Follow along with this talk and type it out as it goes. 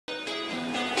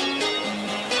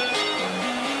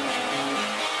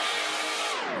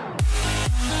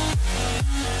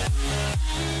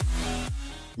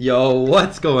Yo,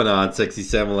 what's going on, Sexy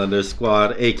Samalender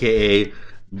Squad, aka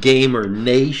Gamer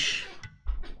Nation?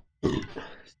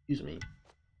 Excuse me.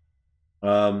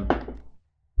 We're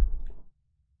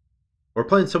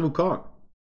playing some Wukong.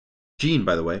 Gene,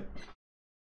 by the way.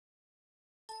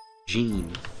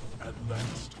 Gene. At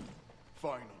last,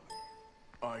 finally,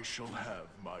 I shall have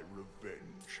my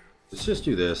revenge. Let's just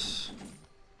do this.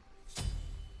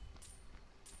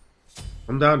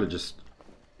 I'm down to just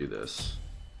do this.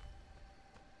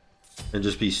 And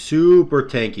just be super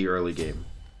tanky early game.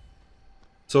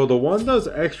 So the one does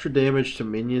extra damage to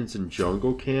minions in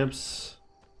jungle camps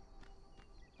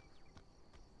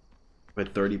by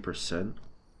 30%.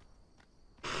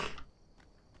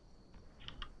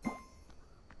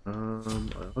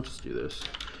 I'll just do this.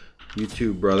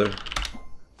 YouTube, brother.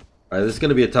 Alright, this is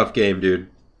gonna be a tough game, dude.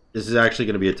 This is actually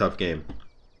gonna be a tough game.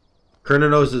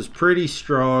 Kernanos is pretty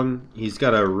strong. He's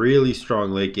got a really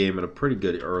strong late game and a pretty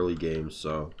good early game,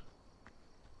 so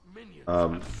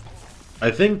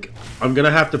I think I'm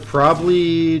gonna have to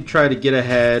probably try to get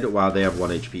ahead. Wow, they have 1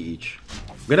 HP each.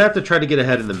 I'm gonna have to try to get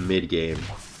ahead in the mid game.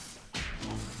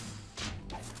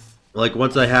 Like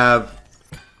once I have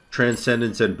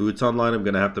Transcendence and Boots online, I'm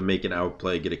gonna have to make an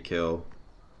outplay, get a kill.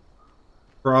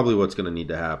 Probably what's gonna need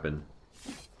to happen.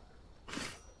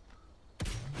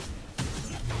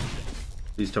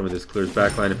 Please tell me this clears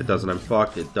backline. If it doesn't, I'm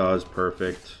fucked. It does.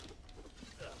 Perfect.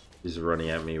 He's running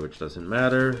at me, which doesn't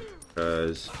matter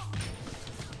because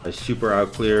I super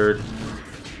out cleared.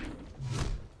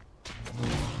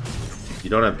 You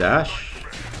don't have dash?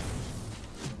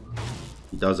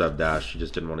 He does have dash. He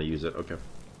just didn't want to use it. Okay.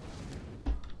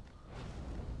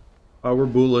 Oh, we're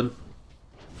booling.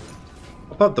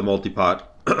 I'll pop the multi-pot.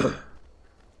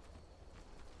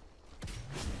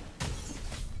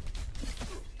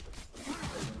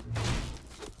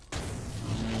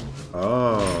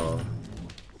 Oh.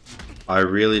 I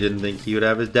really didn't think he would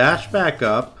have his dash back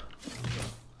up.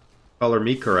 Color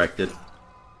me corrected.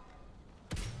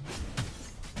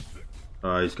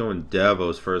 He's going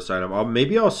Devo's first item.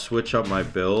 Maybe I'll switch up my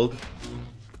build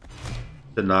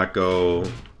to not go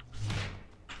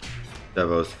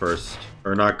Devo's first.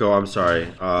 Or not go, I'm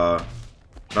sorry. Not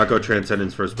go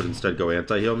Transcendence first, but instead go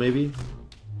anti-heal maybe.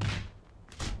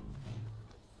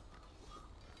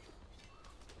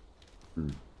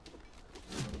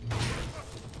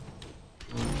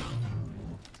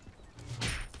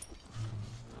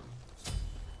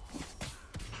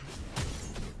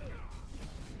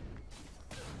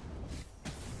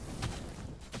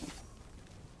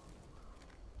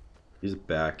 He's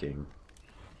backing.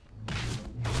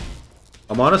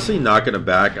 I'm honestly not going to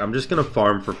back. I'm just going to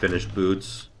farm for finished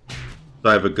boots. So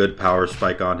I have a good power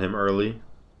spike on him early.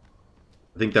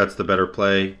 I think that's the better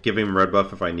play. Give him red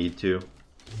buff if I need to.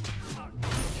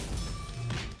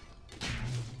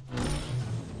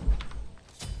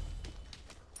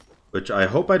 Which I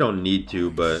hope I don't need to,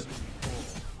 but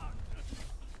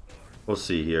we'll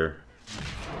see here.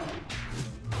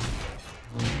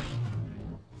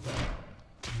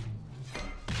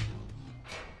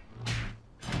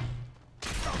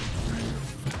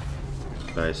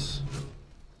 Nice.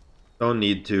 Don't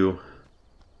need to.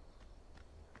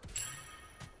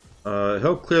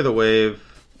 He'll clear the wave.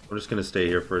 I'm just gonna stay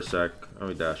here for a sec. Oh,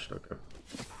 he dashed. Okay.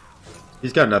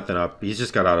 He's got nothing up. He's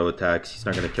just got auto attacks. He's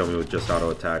not gonna kill me with just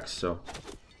auto attacks, so.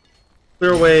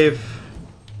 Clear wave.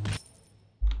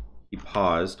 He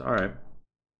paused. Alright.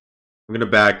 I'm gonna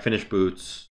back, finish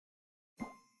boots.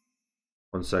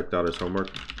 1 sec, daughter's homework.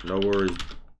 No worries,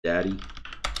 daddy.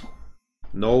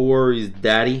 No worries,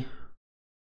 daddy.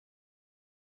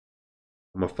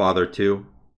 I'm a father too.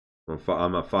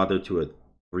 I'm a father to a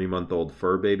 3-month-old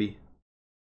fur baby.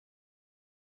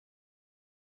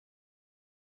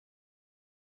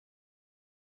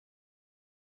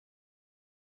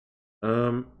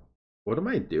 What am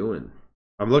I doing?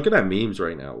 I'm looking at memes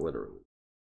right now, literally.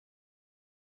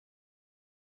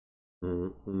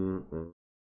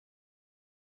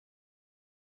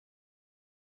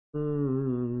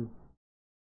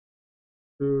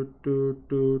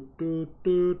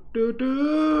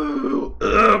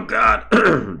 Oh god.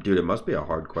 Dude, it must be a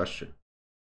hard question.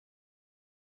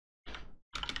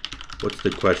 What's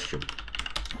the question?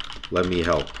 Let me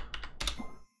help.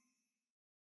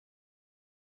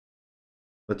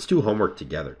 Let's do homework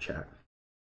together, chat.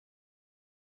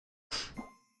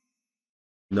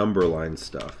 Number line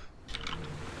stuff.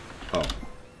 Oh.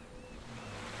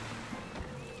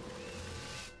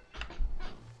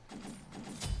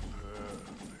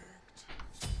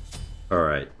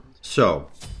 Alright, so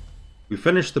we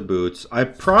finished the boots. I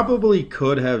probably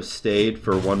could have stayed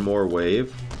for one more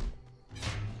wave.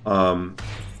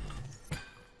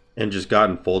 and just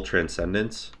gotten full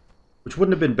Transcendence, which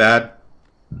wouldn't have been bad.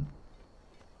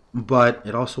 But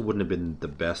it also wouldn't have been the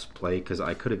best play because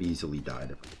I could have easily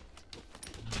died.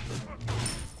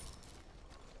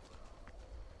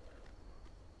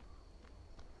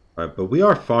 Alright, but we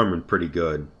are farming pretty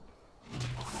good.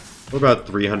 We're about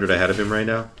 300 ahead of him right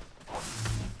now.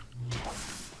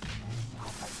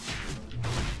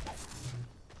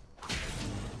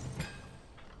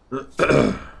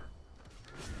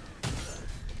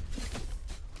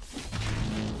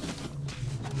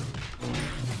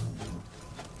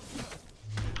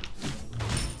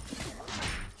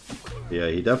 Yeah,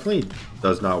 he definitely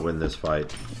does not win this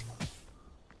fight.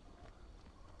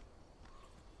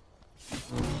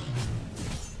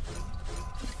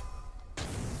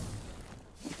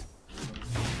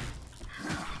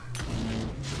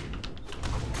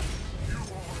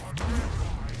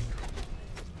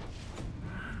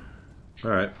 All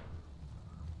right.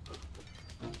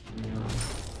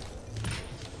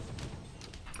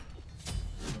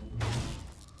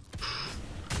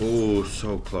 Oh,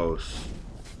 so close.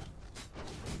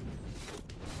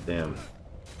 Damn.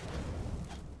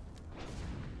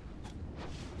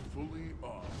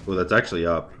 Oh, that's actually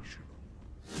up.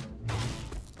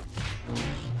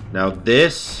 Now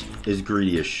this is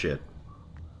greedy as shit.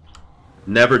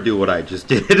 Never do what I just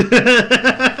did.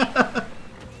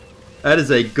 That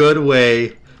is a good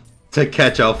way to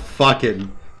catch a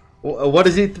fucking... What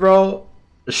does he throw?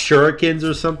 Shurikens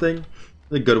or something?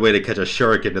 A good way to catch a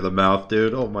shuriken to the mouth,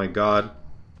 dude. Oh my god.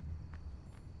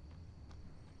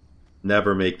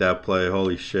 Never make that play.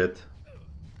 Holy shit.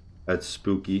 That's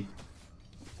spooky.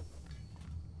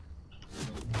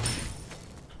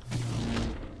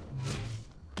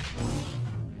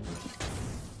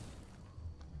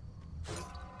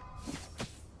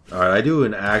 Alright, I do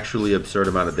an actually absurd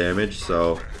amount of damage,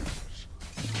 so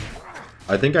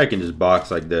I think I can just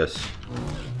box like this.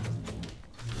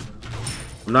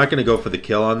 I'm not going to go for the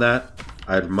kill on that.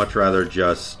 I'd much rather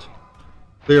just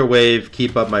clear wave,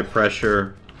 keep up my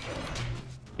pressure,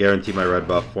 guarantee my red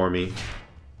buff for me.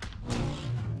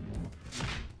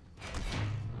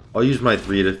 I'll use my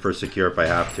 3 for secure if I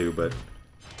have to, but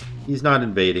he's not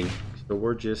invading, so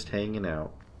we're just hanging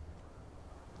out.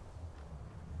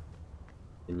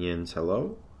 Minions,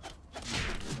 hello?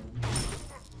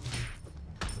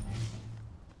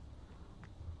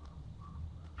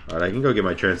 Alright, I can go get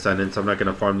my Transcendence. I'm not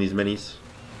going to farm these minis.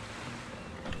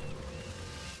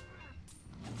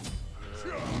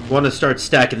 Want to start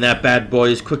stacking that bad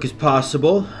boy as quick as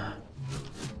possible.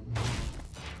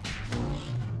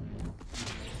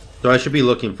 So I should be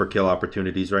looking for kill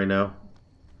opportunities right now.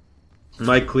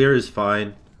 My clear is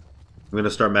fine. I'm going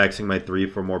to start maxing my 3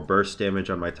 for more burst damage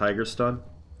on my Tiger Stun.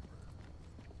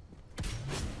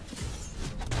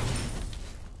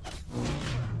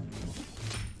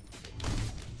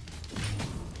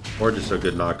 Or just a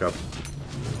good knockup.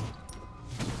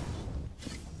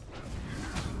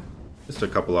 Just a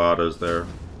couple of autos there.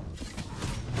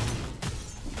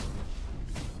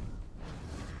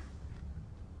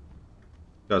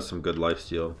 Got some good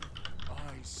lifesteal.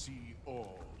 I see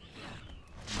all.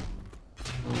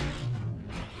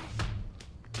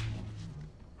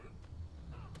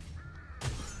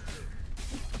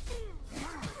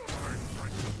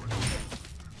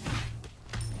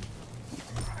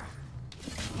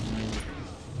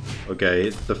 Okay,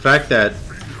 the fact that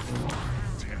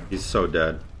he's so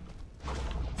dead.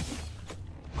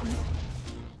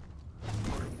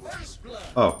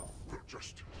 Oh.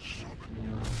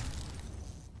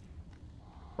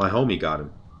 My homie got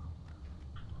him.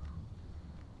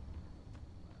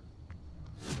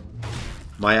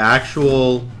 My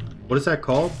actual... What is that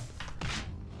called?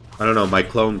 I don't know. My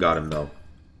clone got him, though.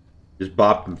 Just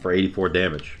bopped him for 84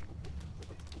 damage.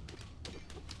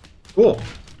 Cool.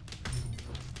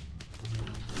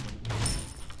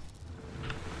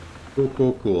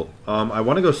 Cool. I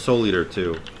want to go Soul Eater,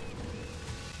 too.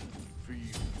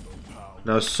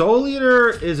 Now, Soul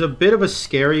Eater is a bit of a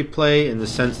scary play in the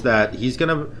sense that he's going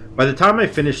to... By the time I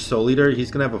finish Soul Eater, he's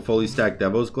going to have a fully stacked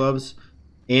Devo's Gloves.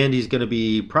 And he's going to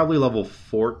be probably level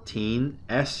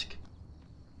 14-esque.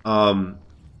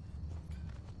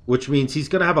 Which means he's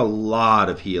going to have a lot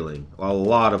of healing. A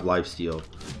lot of lifesteal.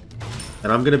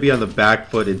 And I'm going to be on the back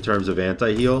foot in terms of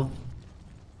anti-heal.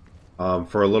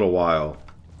 For a little while.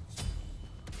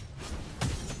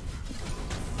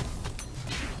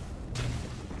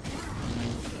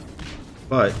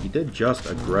 But he did just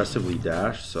aggressively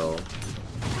dash, so...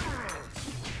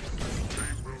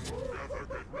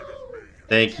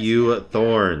 Thank you,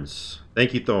 Thorns.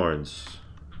 Thank you, Thorns.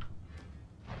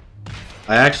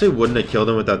 I actually wouldn't have killed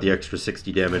him without the extra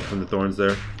 60 damage from the Thorns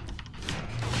there.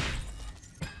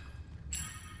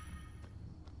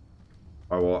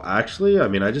 go. Actually, I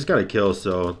mean, I just got a kill,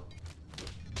 so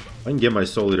I can get my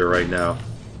Soul Eater right now.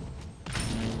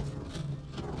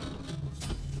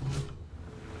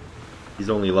 He's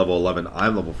only level 11.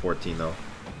 I'm level 14, though.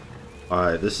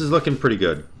 Alright, this is looking pretty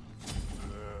good.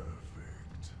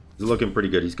 He's looking pretty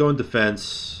good. He's going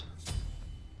defense.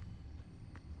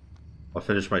 I'll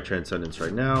finish my Transcendence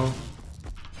right now.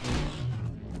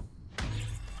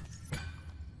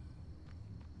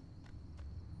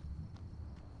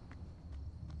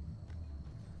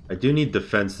 I do need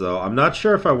defense, though. I'm not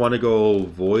sure if I want to go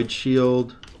Void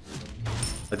Shield.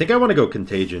 I think I want to go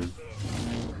Contagion.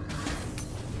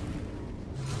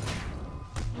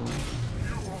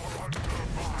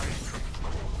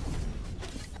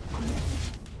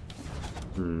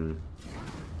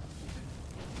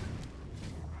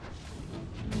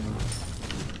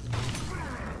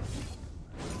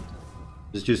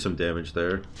 Just do some damage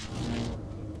there.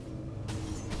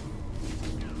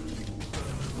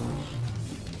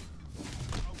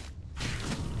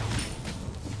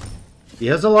 He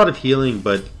has a lot of healing,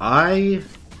 but I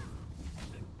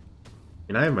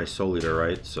have my Soul Eater,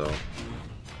 right? So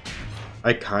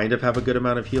I kind of have a good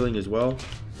amount of healing as well.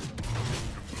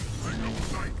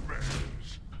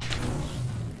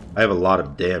 I have a lot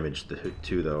of damage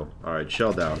too, though. Alright,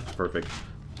 shell down. Perfect.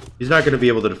 He's not going to be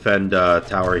able to defend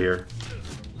tower here.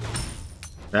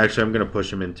 Actually, I'm going to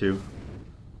push him in too.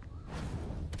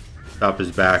 Stop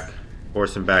his back.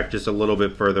 Force him back just a little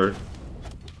bit further.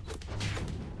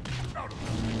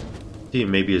 See,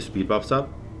 maybe his speed buff's up.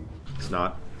 It's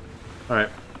not. Alright.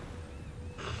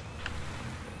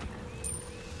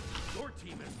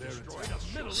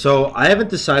 So, I haven't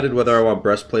decided whether I want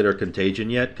Breastplate or Contagion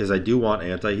yet, because I do want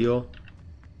Anti-Heal.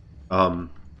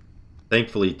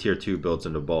 Thankfully, Tier 2 builds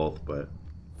into both, but...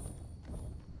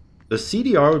 The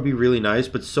CDR would be really nice,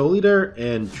 but Soul Eater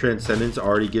and Transcendence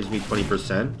already gives me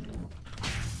 20%.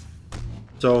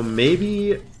 So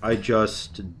maybe I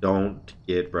just don't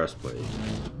get Breastplate.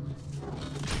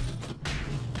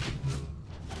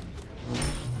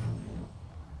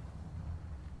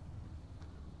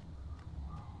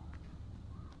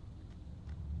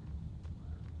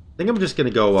 I think I'm just going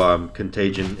to go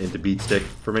Contagion into Beat Stick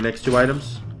for my next two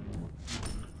items.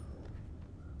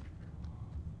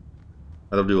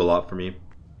 That'll do a lot for me.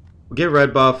 We'll get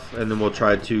red buff, and then we'll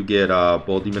try to get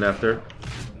Bull Demon after.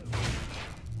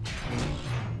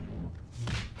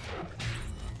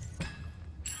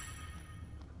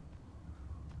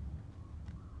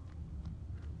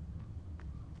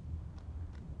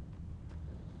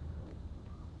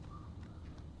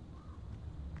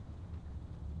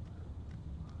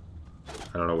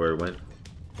 I don't know where it went.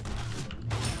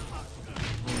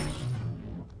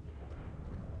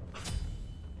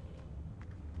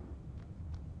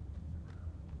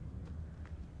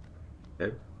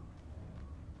 Okay.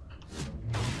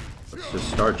 Let's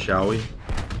just start, shall we?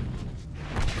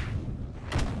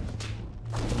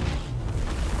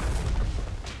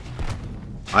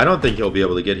 I don't think he'll be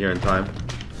able to get here in time.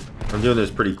 I'm doing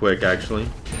this pretty quick, actually.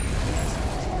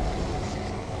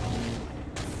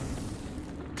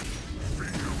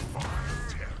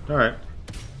 Alright.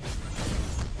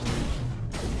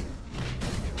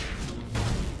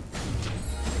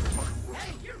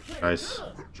 Nice.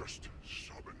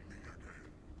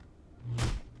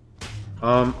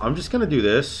 I'm just gonna do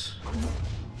this.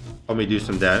 Let me do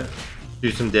some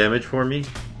damage for me.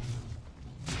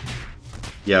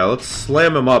 Yeah, let's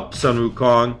slam him up, Sun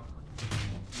Wukong.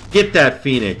 Get that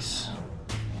Phoenix.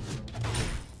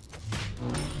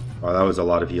 Oh, that was a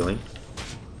lot of healing.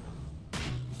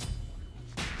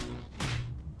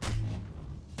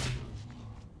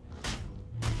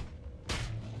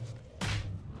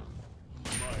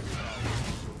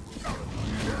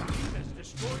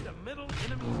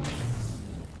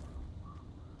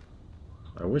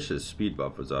 I wish his speed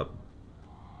buff was up.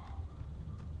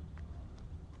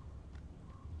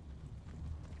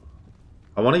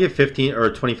 I want to get 15 or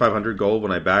 2,500 gold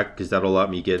when I back, because that'll let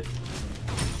me get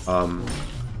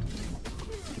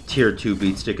tier 2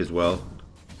 beat stick as well,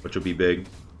 which will be big.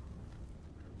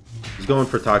 He's going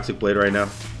for Toxic Blade right now.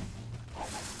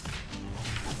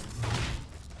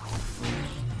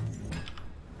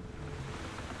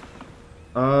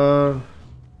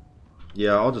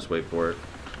 Yeah, I'll just wait for it.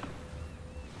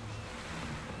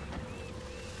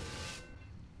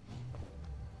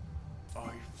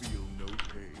 I feel no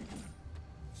pain.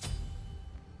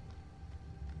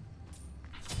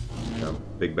 Yeah,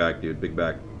 big back, dude. Big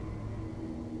back.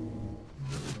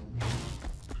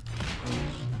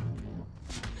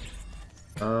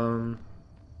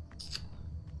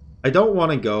 I don't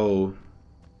want to go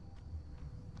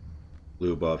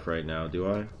blue buff right now, do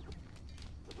I?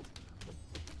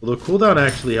 Will the cooldown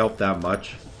actually help that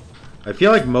much? I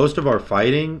feel like most of our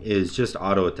fighting is just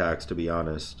auto attacks, to be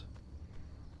honest.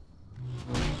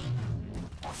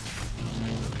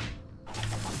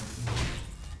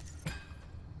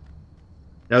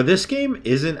 Now this game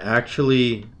isn't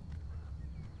actually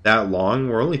that long.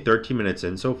 We're only 13 minutes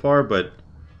in so far, but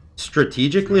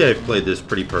strategically I've played this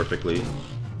pretty perfectly.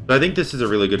 But I think this is a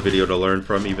really good video to learn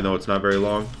from, even though it's not very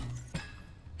long.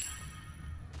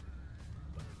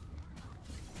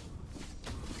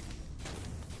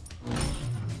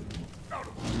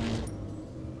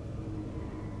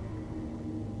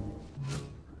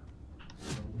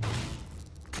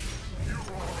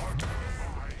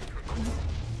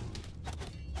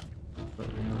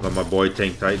 Let my boy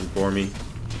tank Titan for me.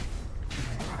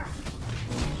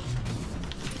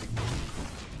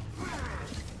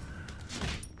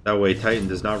 That way Titan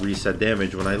does not reset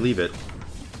damage when I leave it.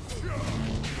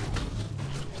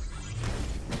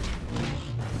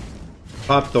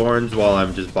 Pop Thorns while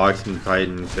I'm just boxing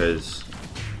Titan because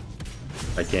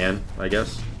I can, I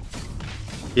guess.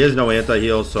 He has no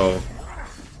anti-heal, so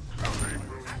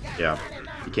yeah,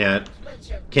 he can't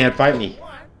fight me.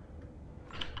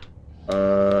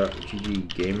 GG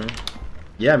Gamer.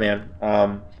 Yeah, man.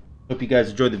 Hope you guys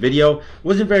enjoyed the video. It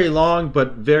wasn't very long,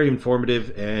 but very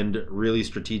informative and really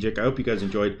strategic. I hope you guys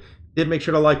enjoyed. Did make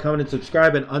sure to like, comment, and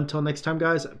subscribe. And until next time,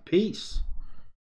 guys, peace.